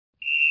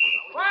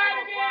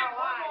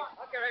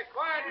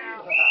quiet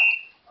now.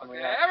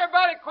 Okay,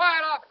 everybody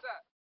quiet off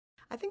set.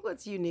 I think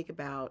what's unique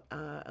about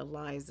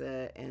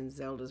Eliza and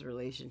Zelda's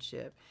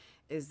relationship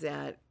is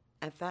that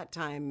at that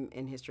time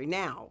in history,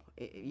 now,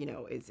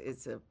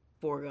 it's a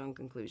foregone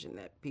conclusion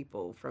that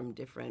people from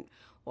different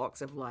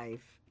walks of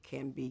life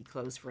can be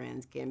close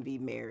friends, can be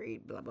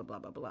married, blah, blah, blah,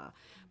 blah, blah.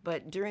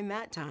 But during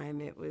that time,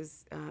 it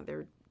was,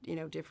 there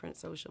different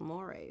social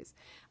mores.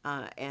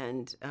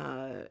 And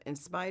in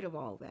spite of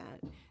all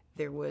that,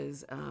 there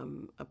was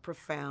a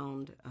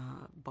profound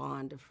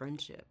bond of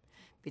friendship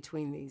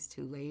between these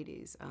two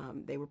ladies.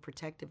 They were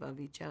protective of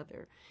each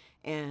other,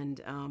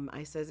 and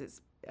I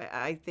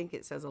think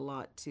it says a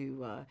lot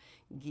to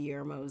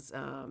Guillermo's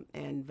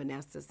and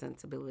Vanessa's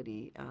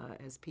sensibility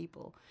as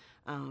people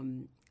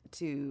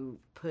to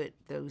put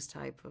those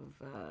types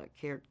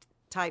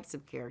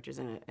of characters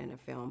in a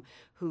film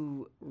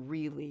who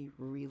really,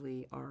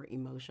 really are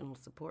emotional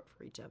support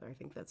for each other. I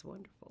think that's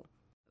wonderful.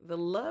 The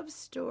love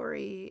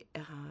story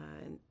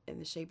in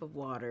The Shape of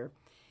Water,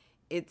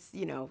 it's,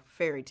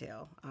 fairy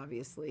tale,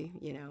 obviously.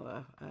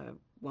 A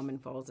woman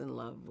falls in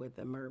love with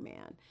a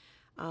merman.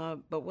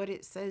 But what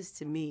it says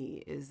to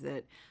me is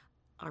that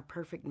our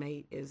perfect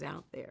mate is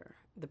out there,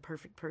 the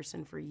perfect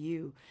person for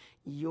you.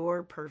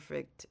 Your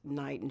perfect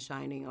knight in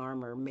shining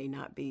armor may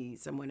not be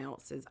someone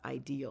else's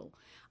ideal,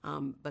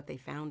 but they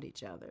found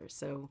each other.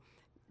 So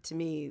to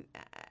me,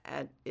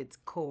 at its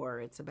core,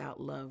 it's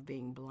about love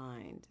being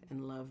blind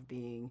and love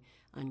being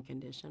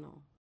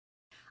unconditional.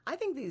 I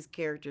think these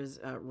characters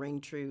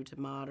ring true to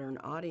modern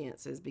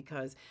audiences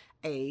because,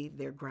 A,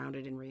 they're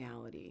grounded in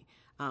reality.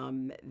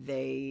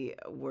 They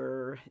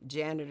were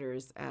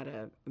janitors at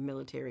a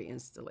military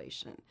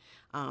installation.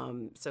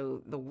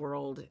 So the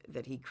world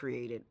that he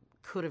created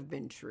could have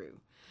been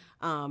true.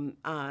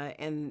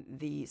 And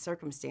the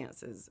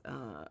circumstances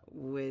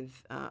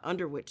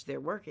under which they're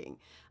working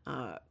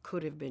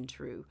could have been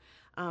true.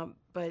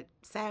 But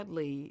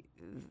sadly,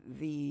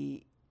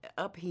 the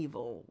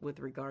upheaval with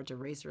regard to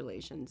race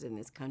relations in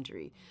this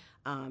country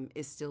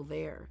is still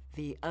there.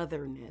 The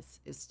otherness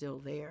is still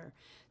there.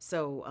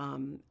 So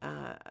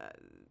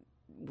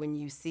when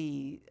you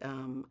see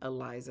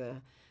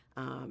Eliza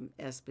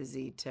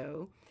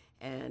Esposito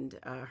and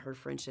her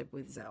friendship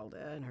with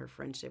Zelda and her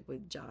friendship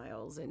with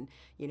Giles and,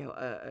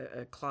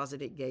 a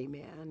closeted gay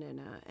man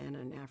and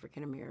an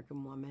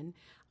African-American woman,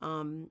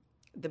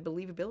 the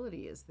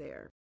believability is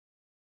there.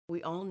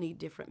 We all need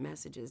different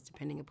messages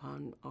depending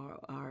upon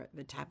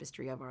the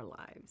tapestry of our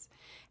lives.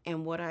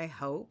 And what I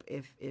hope,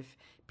 if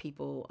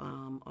people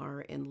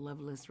are in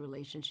loveless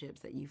relationships,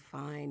 that you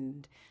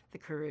find the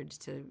courage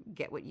to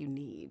get what you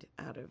need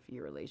out of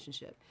your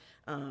relationship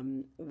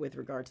with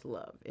regard to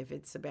love. If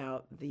it's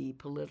about the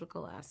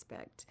political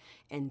aspect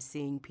and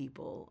seeing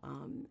people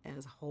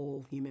as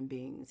whole human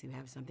beings who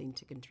have something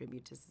to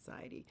contribute to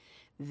society,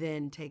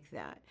 then take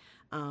that.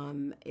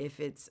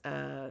 If it's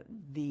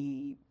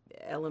the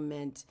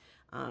element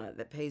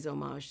that pays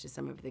homage to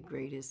some of the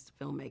greatest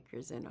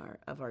filmmakers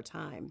of our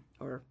time,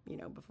 or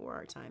before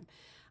our time,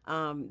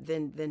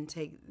 then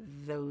take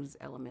those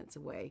elements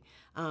away.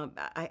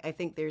 I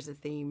think there's a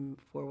theme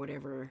for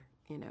whatever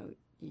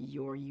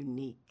your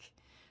unique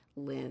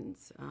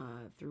lens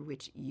through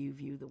which you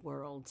view the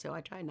world. So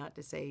I try not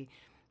to say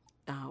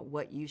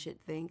what you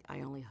should think. I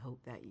only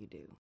hope that you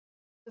do.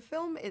 The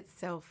film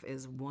itself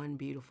is one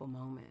beautiful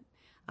moment.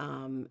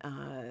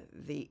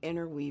 The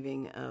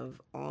interweaving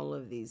of all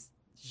of these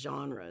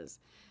genres,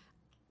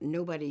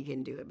 nobody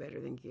can do it better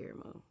than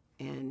Guillermo,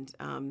 and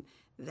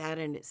that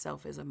in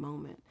itself is a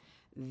moment.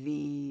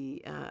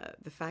 The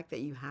fact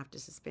that you have to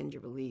suspend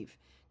your belief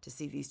to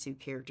see these two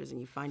characters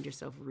and you find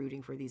yourself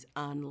rooting for these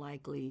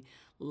unlikely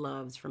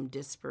loves from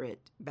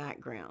disparate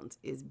backgrounds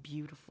is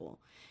beautiful,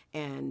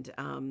 and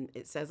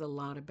it says a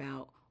lot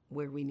about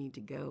where we need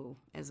to go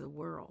as a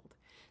world.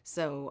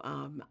 So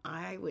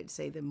I would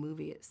say the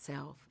movie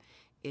itself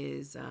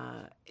is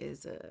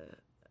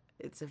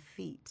it's a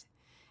feat,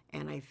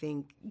 and I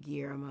think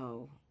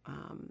Guillermo,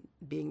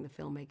 being the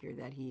filmmaker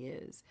that he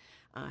is,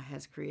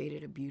 has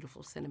created a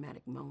beautiful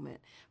cinematic moment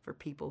for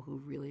people who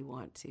really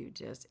want to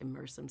just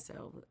immerse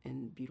themselves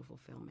in beautiful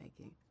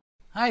filmmaking.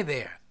 Hi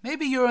there.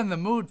 Maybe you're in the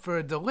mood for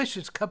a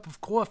delicious cup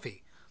of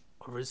coffee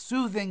or a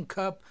soothing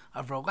cup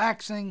of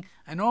relaxing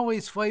and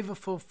always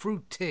flavorful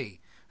fruit tea.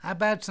 How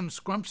about some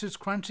scrumptious,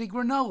 crunchy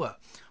granola?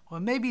 Or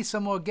maybe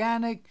some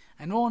organic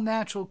and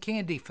all-natural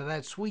candy for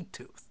that sweet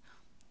tooth.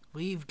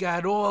 We've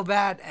got all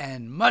that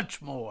and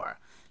much more.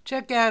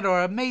 Check out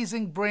our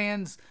amazing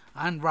brands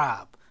on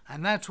Robb,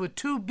 and that's with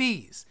 2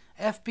 B's,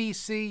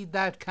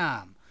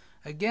 FBC.com.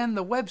 Again,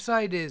 the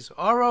website is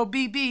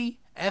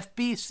ROBBFBC.com.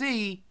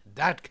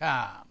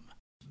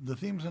 The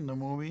themes in the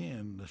movie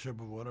and The Shape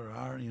of Water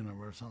are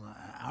universal,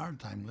 are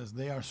timeless.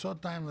 They are so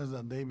timeless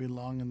that they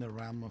belong in the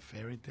realm of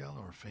fairy tale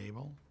or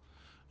fable.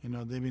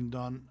 They've been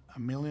done a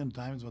million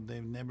times, but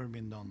they've never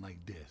been done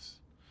like this.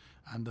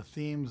 And the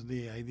themes,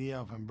 the idea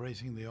of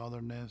embracing the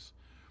otherness,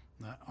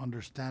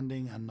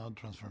 understanding and not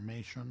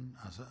transformation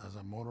as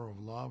a motor of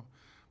love,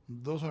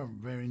 those are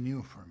very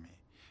new for me.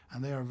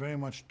 And they are very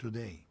much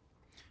today.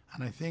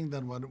 And I think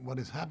that what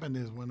has happened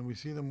is when we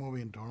see the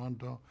movie in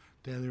Toronto,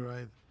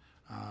 Telluride,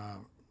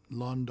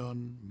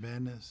 London,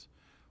 Venice,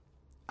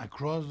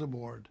 across the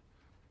board,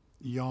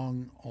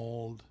 young,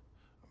 old,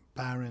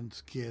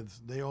 parents,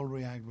 kids, they all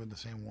react with the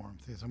same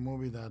warmth. It's a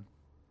movie that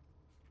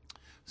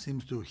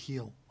seems to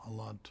heal a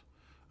lot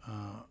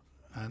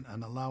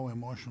and allow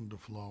emotion to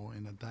flow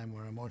in a time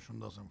where emotion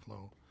doesn't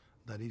flow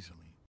that easily.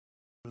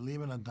 We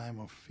live in a time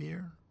of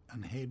fear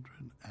and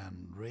hatred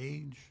and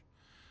rage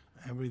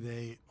every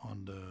day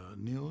on the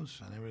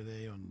news and every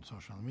day on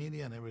social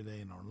media and every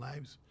day in our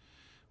lives.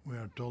 We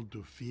are told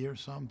to fear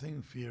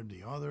something, fear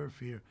the other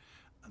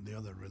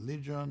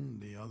religion,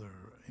 the other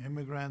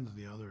immigrants,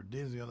 the other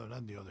this, the other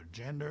that, the other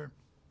gender.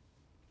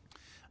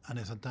 And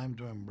it's a time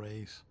to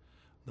embrace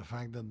the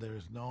fact that there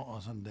is no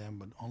us and them,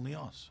 but only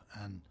us.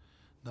 And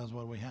that's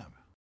what we have.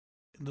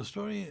 The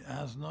story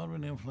has not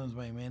been influenced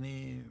by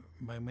many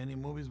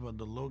movies, but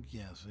the look,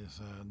 yes.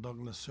 It's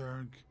Douglas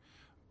Sirk,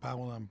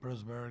 Powell and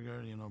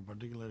Pressburger,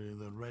 particularly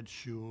the Red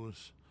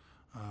Shoes,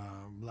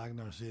 Black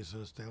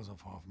Narcissus, Tales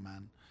of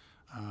Hoffman.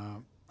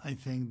 I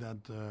think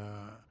that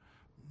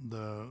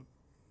the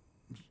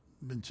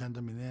Vincente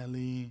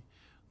Minnelli,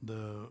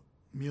 the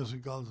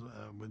musicals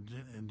with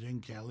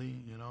Gene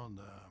Kelly,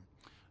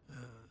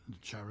 the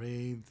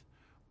Charade,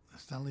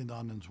 Stanley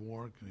Donen's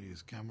work,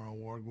 his camera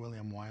work,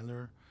 William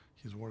Wyler,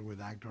 his work with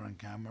actor and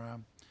camera,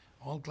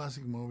 all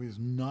classic movies,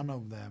 none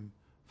of them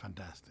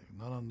fantastic,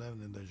 none of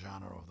them in the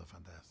genre of the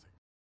fantastic.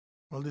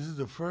 Well, this is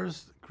the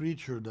first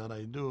creature that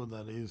I do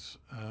that is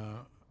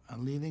a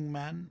leading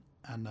man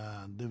and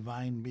a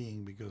divine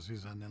being, because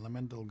he's an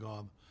elemental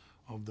god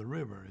of the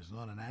river. He's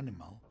not an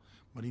animal,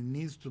 but he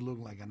needs to look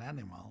like an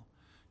animal.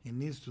 He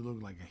needs to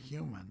look like a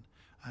human,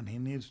 and he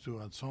needs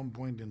to, at some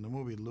point in the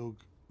movie, look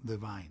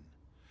divine.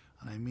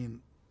 And I mean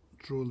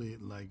truly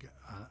like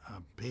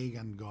a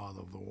pagan god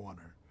of the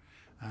water.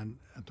 And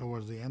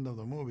towards the end of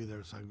the movie,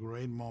 there's a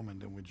great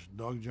moment in which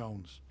Doug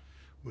Jones,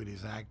 with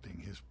his acting,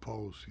 his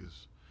pose,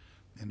 his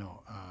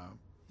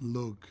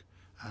look,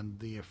 and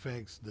the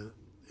effects,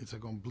 it's a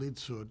complete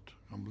suit,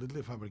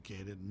 completely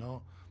fabricated,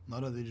 not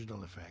a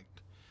digital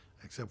effect,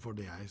 except for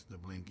the eyes, the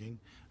blinking.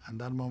 And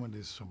that moment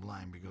is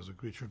sublime because the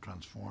creature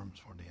transforms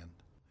for the end.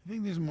 I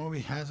think this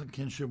movie has a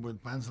kinship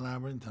with Pan's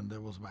Labyrinth and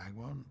Devil's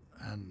Backbone,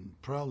 and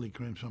probably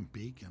Crimson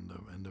Peak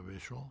in the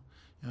visual,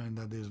 and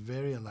that is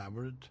very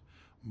elaborate.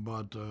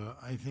 But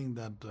I think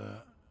that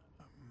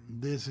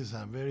this is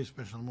a very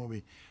special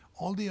movie.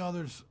 All the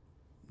others,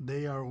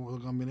 they are a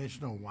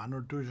combination of one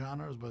or two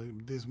genres, but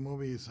this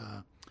movie is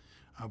a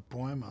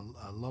poem,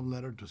 a love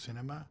letter to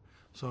cinema.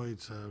 So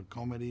it's a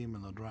comedy,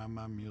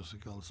 melodrama,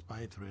 musical,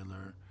 spy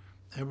thriller,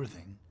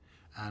 everything.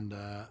 And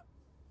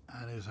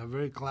it's a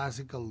very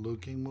classical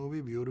looking movie,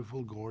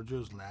 beautiful,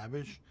 gorgeous,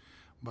 lavish,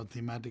 but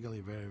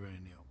thematically very, very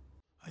new.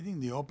 I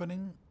think the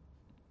opening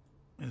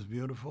is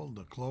beautiful,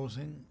 the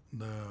closing,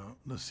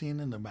 the scene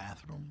in the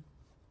bathroom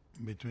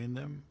between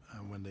them,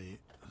 when they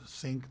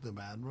sink the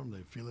bathroom,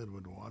 they fill it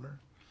with water,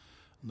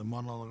 the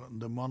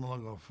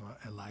monologue of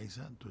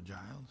Eliza to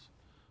Giles.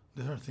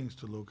 These are things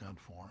to look out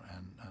for,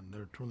 and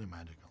they're truly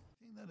magical.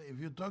 I think that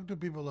if you talk to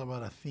people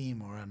about a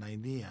theme or an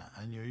idea,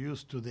 and you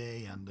use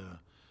today and the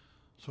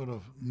sort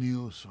of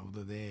news of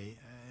the day,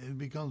 it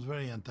becomes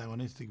very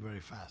antagonistic very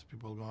fast.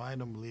 People go, I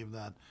don't believe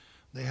that.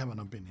 They have an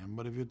opinion.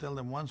 But if you tell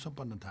them once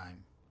upon a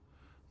time,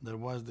 there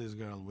was this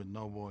girl with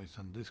no voice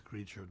and this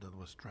creature that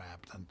was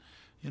trapped, and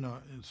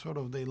it's sort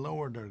of, they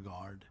lower their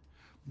guard.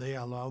 They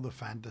allow the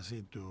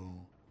fantasy to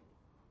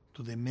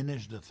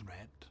diminish the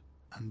threat,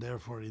 and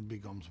therefore it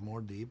becomes more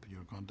deep,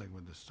 your contact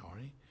with the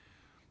story.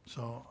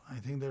 So I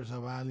think there's a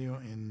value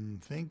in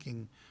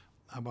thinking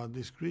about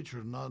this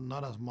creature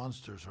not as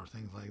monsters or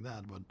things like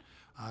that, but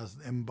as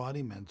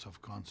embodiments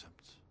of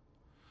concepts.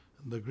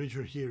 The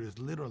creature here is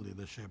literally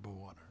the shape of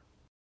water.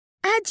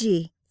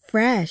 Edgy,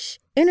 fresh,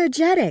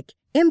 energetic,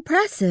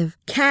 impressive,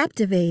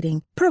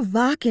 captivating,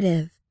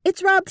 provocative.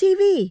 It's Rob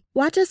TV.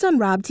 Watch us on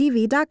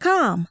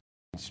robtv.com.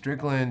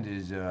 Strickland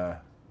is,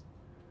 to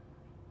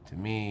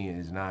me,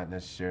 is not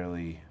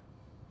necessarily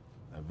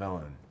a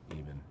villain,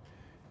 even.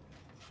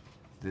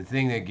 The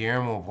thing that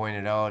Guillermo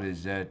pointed out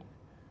is that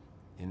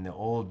in the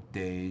old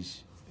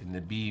days, in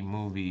the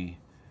B-movie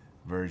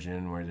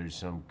version where there's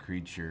some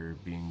creature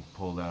being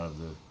pulled out of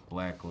the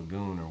Black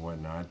Lagoon or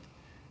whatnot,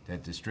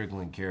 that the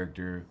Strickland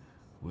character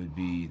would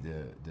be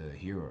the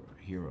hero,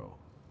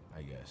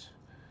 I guess.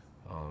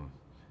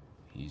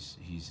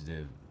 He's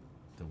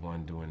the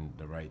one doing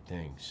the right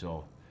thing.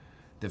 So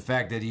the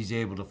fact that he's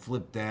able to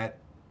flip that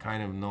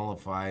kind of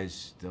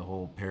nullifies the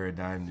whole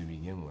paradigm to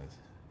begin with,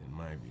 in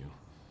my view.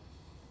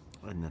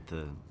 And that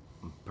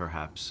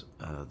perhaps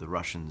the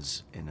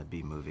Russians in a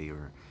B movie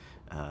or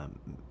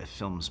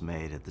films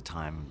made at the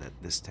time that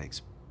this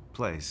takes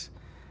place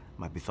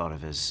might be thought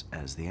of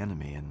as the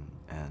enemy,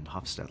 and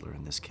Hofstadter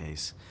in this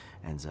case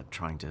ends up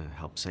trying to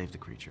help save the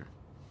creature.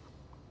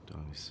 So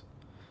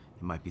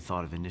it might be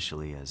thought of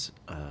initially as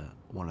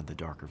one of the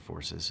darker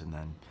forces, and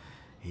then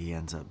he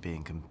ends up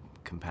being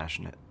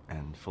compassionate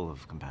and full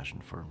of compassion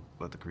for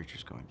what the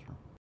creature's going through.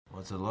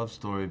 Well, it's a love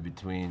story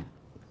between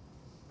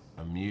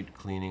a mute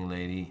cleaning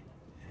lady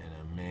and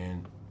a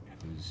man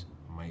who's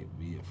might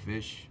be a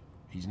fish.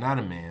 He's not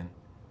a man.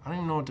 I don't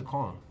even know what to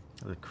call him.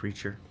 The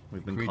creature.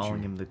 We've been creature.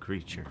 calling him the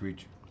creature. The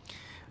creature.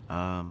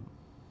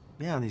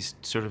 Yeah, these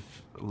sort of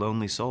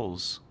lonely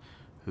souls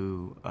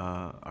who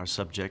are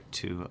subject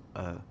to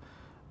a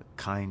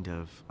kind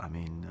of,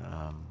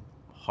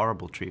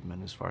 horrible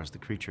treatment as far as the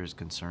creature is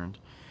concerned.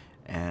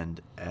 And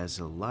as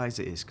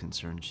Eliza is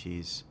concerned,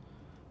 she's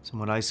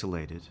somewhat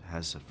isolated,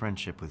 has a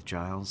friendship with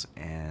Giles,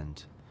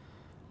 and,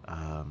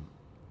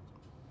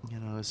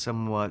 is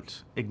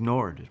somewhat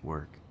ignored at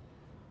work.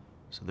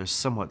 So they're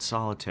somewhat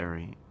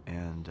solitary,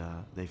 and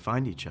they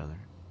find each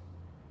other.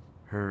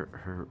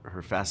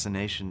 Her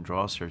fascination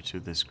draws her to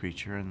this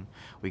creature, and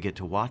we get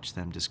to watch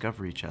them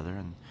discover each other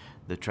and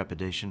the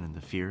trepidation and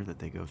the fear that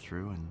they go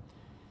through,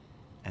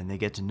 and they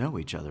get to know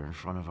each other in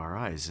front of our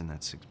eyes, and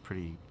that's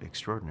pretty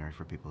extraordinary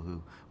for people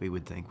who we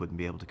would think wouldn't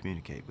be able to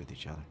communicate with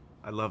each other.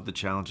 I love the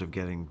challenge of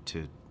getting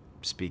to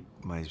speak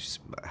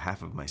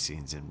half of my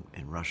scenes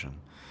in Russian,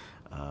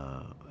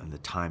 and the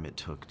time it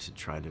took to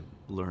try to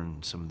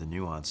learn some of the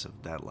nuance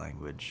of that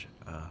language,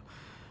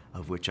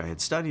 of which I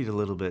had studied a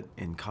little bit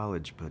in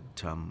college, but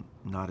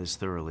not as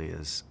thoroughly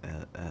as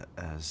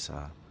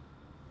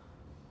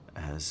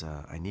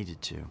I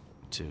needed to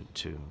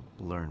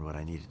learn what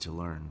I needed to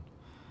learn.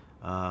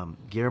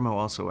 Guillermo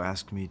also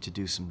asked me to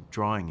do some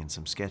drawing and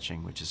some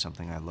sketching, which is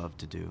something I love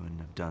to do and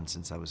have done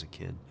since I was a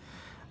kid,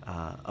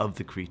 of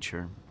the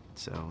creature.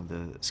 So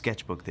the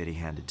sketchbook that he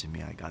handed to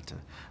me, I got to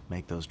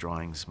make those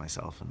drawings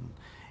myself, and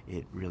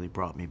it really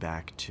brought me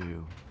back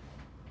to,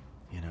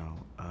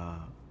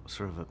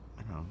 sort of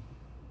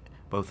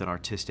both an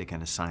artistic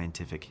and a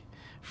scientific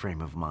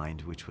frame of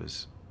mind, which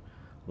was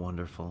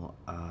wonderful.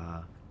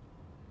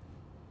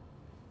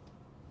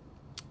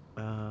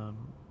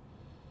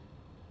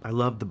 I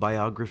love the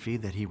biography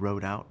that he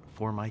wrote out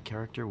for my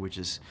character, which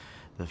is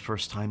the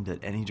first time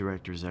that any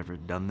director's ever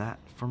done that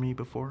for me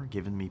before,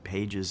 given me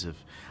pages of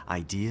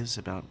ideas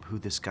about who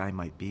this guy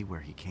might be,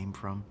 where he came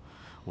from,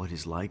 what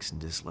his likes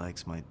and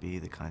dislikes might be,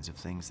 the kinds of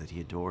things that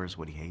he adores,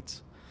 what he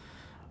hates.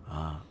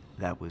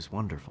 That was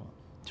wonderful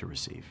to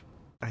receive.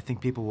 I think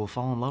people will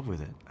fall in love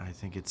with it. I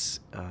think it's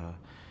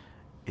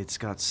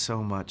got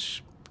so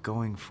much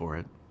going for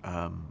it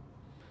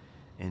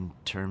in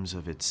terms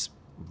of its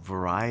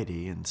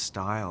variety and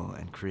style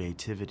and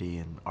creativity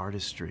and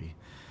artistry.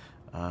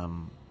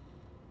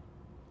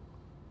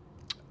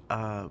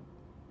 But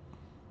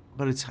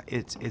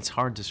it's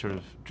hard to sort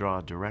of draw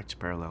a direct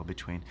parallel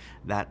between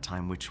that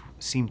time, which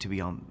seemed to be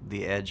on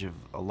the edge of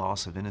a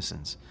loss of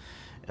innocence,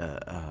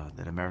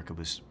 that America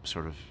was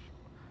sort of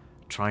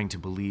trying to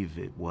believe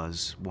it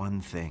was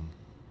one thing,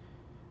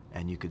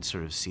 and you could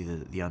sort of see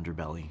the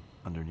underbelly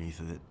underneath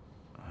of it,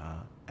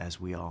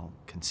 as we all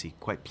can see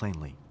quite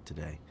plainly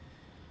today.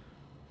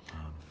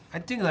 I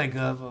think, like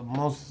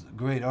most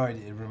great art,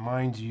 it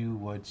reminds you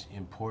what's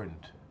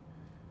important.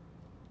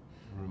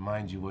 It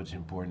reminds you what's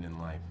important in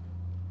life.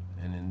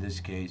 And in this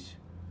case,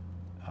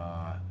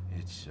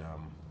 it's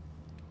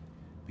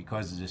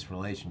because of this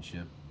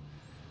relationship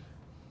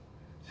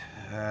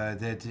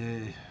that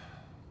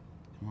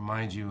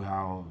reminds you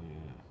how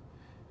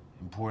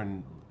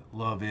important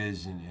love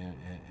is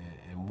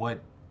and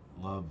what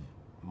love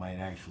might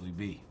actually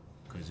be,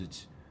 because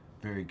it's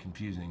very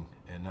confusing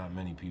and not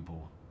many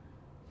people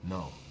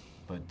know.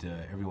 But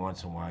every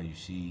once in a while you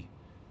see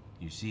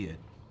it,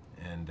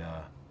 and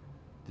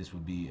this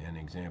would be an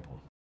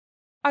example.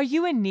 Are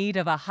you in need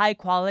of a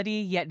high-quality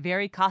yet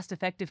very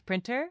cost-effective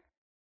printer?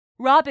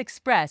 Rob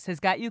Express has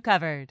got you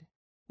covered.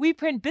 We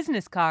print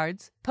business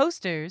cards,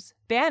 posters,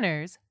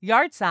 banners,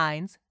 yard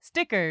signs,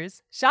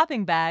 stickers,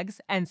 shopping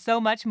bags, and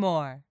so much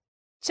more.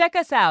 Check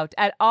us out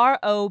at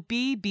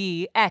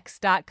robbx.com.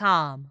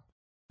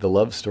 The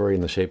love story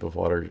in The Shape of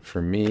Water,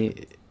 for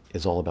me,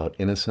 is all about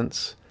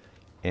innocence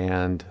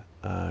and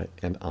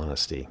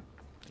honesty.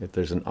 If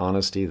there's an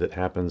honesty that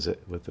happens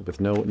with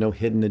no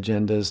hidden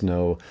agendas,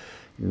 no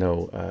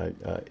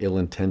ill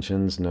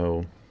intentions,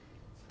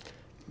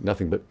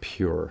 nothing but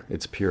pure.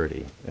 It's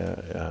purity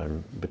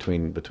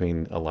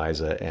between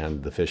Eliza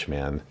and the fish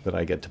man that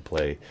I get to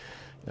play,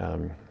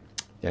 and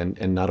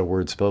not a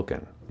word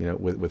spoken.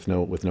 With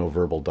no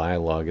verbal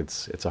dialogue.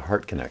 It's a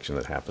heart connection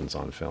that happens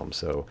on film.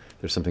 So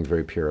there's something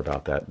very pure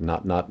about that,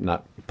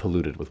 not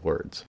polluted with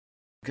words.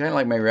 Kind of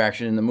like my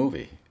reaction in the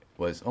movie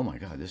was, "Oh my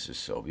God, this is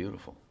so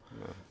beautiful."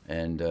 Yeah.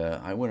 And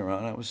I went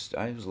around. I was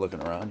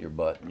looking around your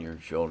butt and your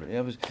shoulder.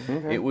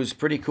 It was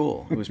pretty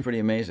cool. It was pretty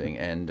amazing.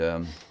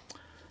 And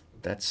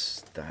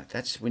that's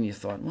when you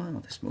thought, wow,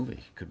 this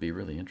movie could be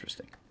really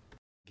interesting.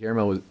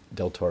 Guillermo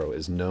del Toro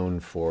is known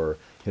for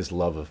his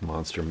love of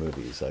monster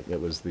movies. Like, it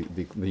was the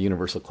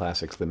Universal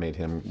classics that made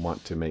him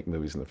want to make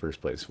movies in the first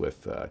place,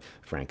 with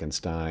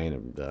Frankenstein,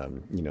 and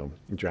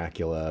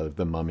Dracula,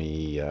 The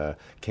Mummy,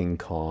 King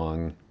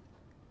Kong,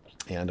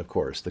 and of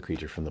course The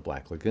Creature from the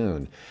Black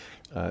Lagoon.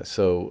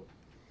 So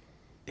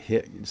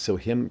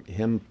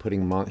him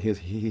putting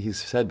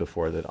he's said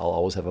before that I'll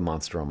always have a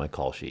monster on my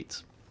call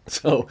sheets.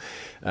 So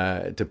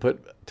to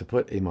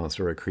put a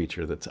monster or a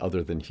creature that's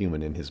other than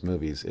human in his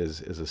movies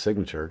is a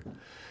signature.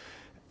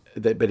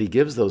 But he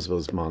gives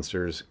those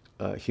monsters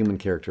human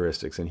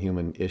characteristics and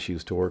human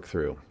issues to work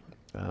through,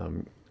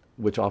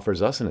 which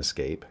offers us an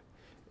escape.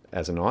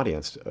 As an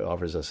audience,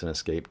 offers us an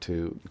escape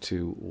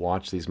to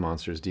watch these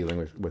monsters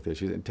dealing with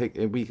issues,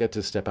 and we get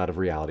to step out of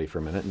reality for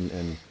a minute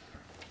and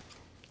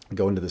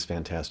go into this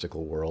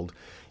fantastical world,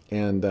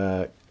 and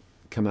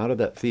come out of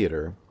that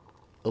theater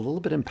a little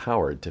bit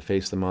empowered to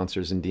face the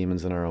monsters and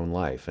demons in our own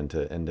life, and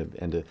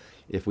to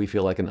if we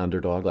feel like an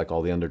underdog, like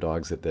all the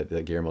underdogs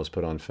that Guillermo's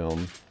put on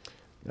film,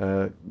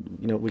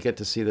 we get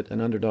to see that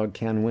an underdog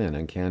can win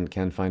and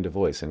can find a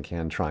voice and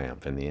can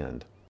triumph in the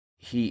end.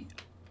 He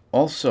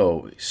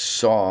also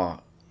saw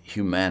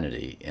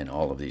humanity in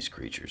all of these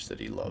creatures that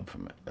he loved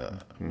from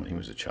when he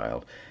was a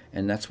child,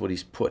 and that's what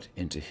he's put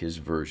into his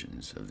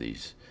versions of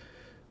these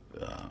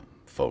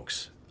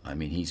folks. I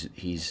mean,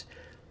 he's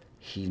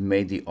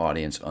made the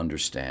audience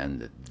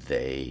understand that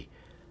they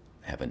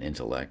have an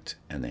intellect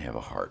and they have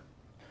a heart,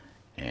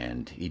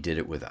 and he did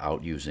it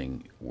without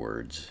using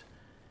words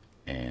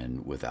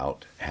and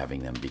without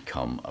having them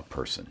become a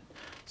person.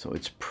 So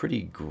it's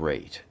pretty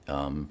great.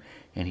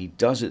 And he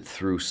does it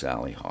through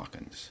Sally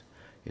Hawkins.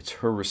 It's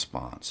her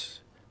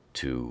response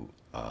to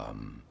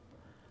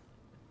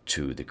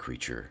the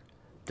creature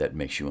that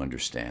makes you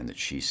understand that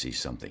she sees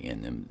something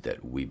in them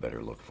that we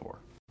better look for.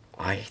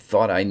 I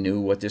thought I knew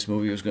what this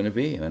movie was going to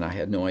be, and I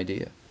had no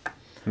idea.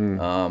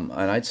 And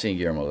I'd seen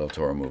Guillermo del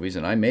Toro movies,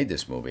 and I made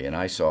this movie, and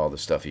I saw the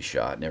stuff he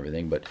shot and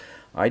everything, but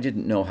I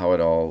didn't know how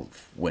it all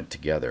went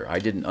together. I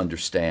didn't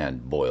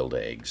understand boiled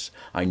eggs.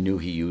 I knew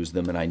he used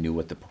them, and I knew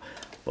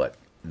but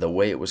the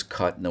way it was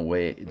cut and the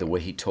way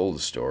he told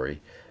the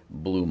story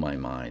blew my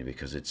mind,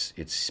 because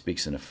it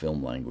speaks in a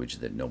film language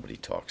that nobody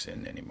talks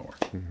in anymore.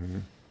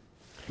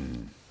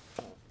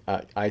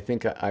 I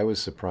think I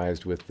was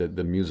surprised with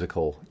the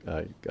musical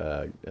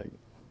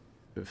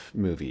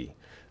movie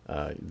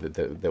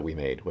that we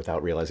made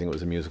without realizing it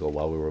was a musical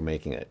while we were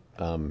making it.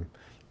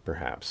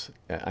 Perhaps,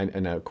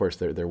 and of course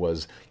there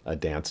was a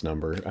dance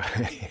number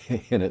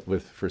in it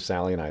for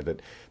Sally and I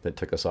that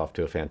took us off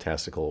to a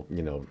fantastical,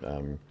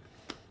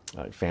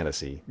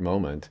 fantasy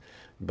moment.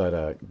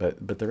 But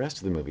the rest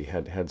of the movie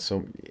had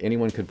so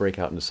anyone could break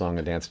out into song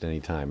and dance at any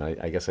time.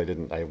 I guess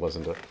I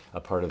wasn't a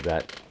part of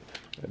that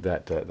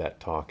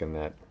talk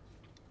and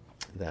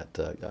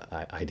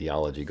that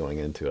ideology going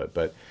into it.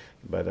 But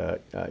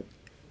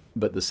the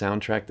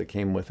soundtrack that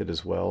came with it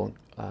as well,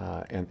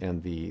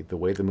 and the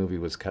way the movie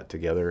was cut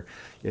together,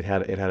 it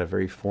had a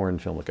very foreign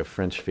film, like a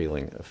French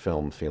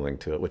film feeling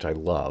to it, which I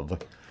love.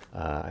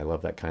 I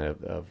love that kind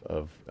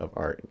of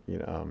art,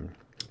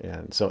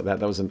 and so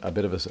that was a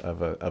bit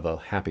of a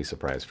happy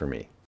surprise for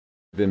me.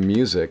 The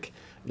music,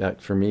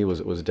 for me,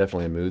 was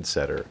definitely a mood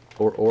setter,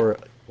 or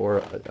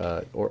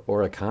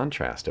a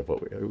contrast of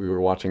what we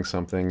were watching,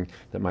 something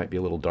that might be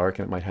a little dark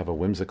and it might have a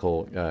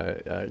whimsical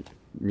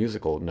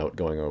musical note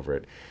going over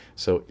it.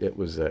 So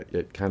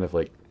it kind of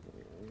like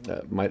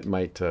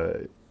might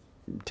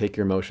take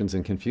your emotions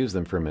and confuse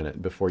them for a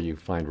minute before you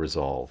find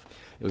resolve.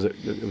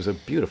 It was a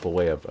beautiful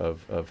way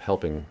of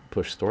helping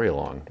push story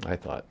along, I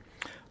thought.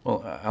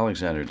 Well,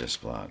 Alexander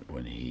Desplat,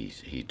 when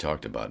he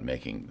talked about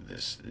making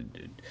this,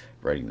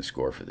 writing the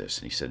score for this,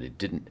 and he said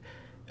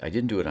I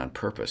didn't do it on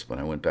purpose. When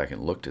I went back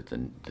and looked at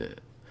the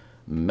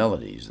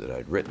melodies that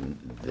I'd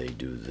written, they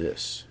do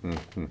this,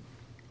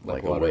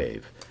 like a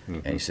wave.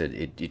 And he said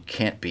it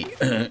can't be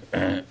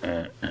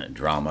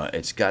drama.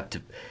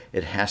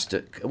 It has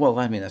to. Well,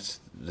 I mean, that's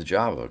the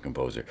job of a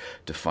composer,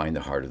 to find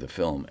the heart of the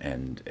film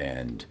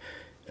and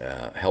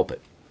help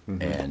it.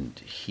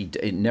 And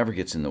it never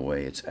gets in the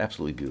way. It's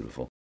absolutely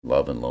beautiful.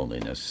 Love and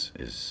loneliness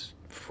is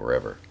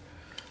forever.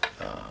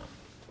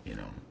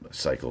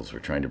 Cycles. We're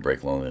trying to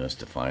break loneliness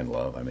to find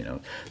love. I mean,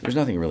 there's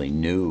nothing really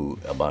new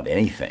about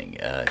anything.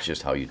 It's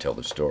just how you tell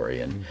the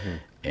story, and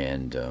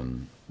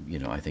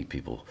I think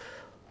people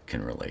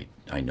can relate.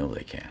 I know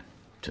they can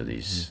to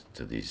these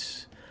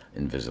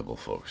invisible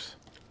folks.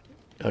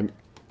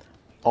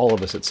 All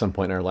of us at some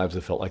point in our lives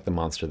have felt like the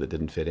monster that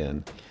didn't fit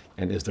in.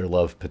 And is there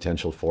love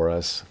potential for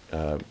us?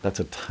 That's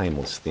a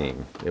timeless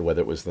theme,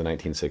 whether it was the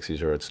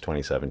 1960s or it's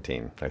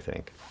 2017, I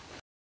think.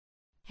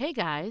 Hey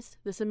guys,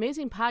 this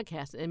amazing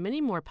podcast and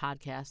many more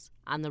podcasts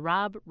on the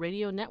Rob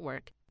Radio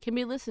Network can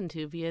be listened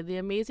to via the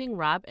amazing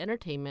Rob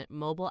Entertainment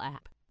mobile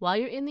app. While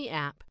you're in the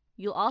app,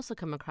 you'll also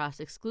come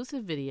across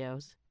exclusive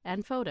videos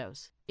and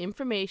photos,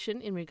 information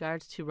in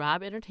regards to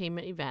Rob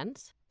Entertainment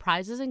events,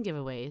 prizes and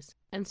giveaways,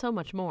 and so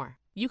much more.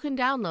 You can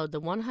download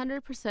the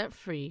 100%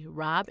 free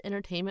Rob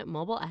Entertainment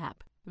mobile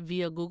app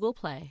via Google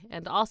Play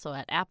and also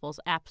at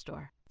Apple's App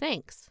Store.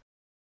 Thanks.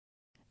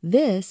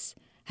 This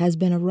has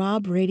been a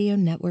Rob Radio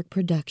Network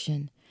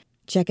production.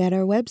 Check out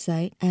our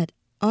website at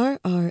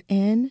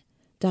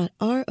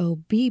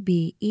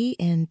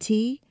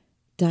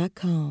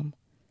rrn.robbent.com.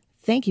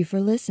 Thank you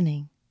for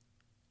listening.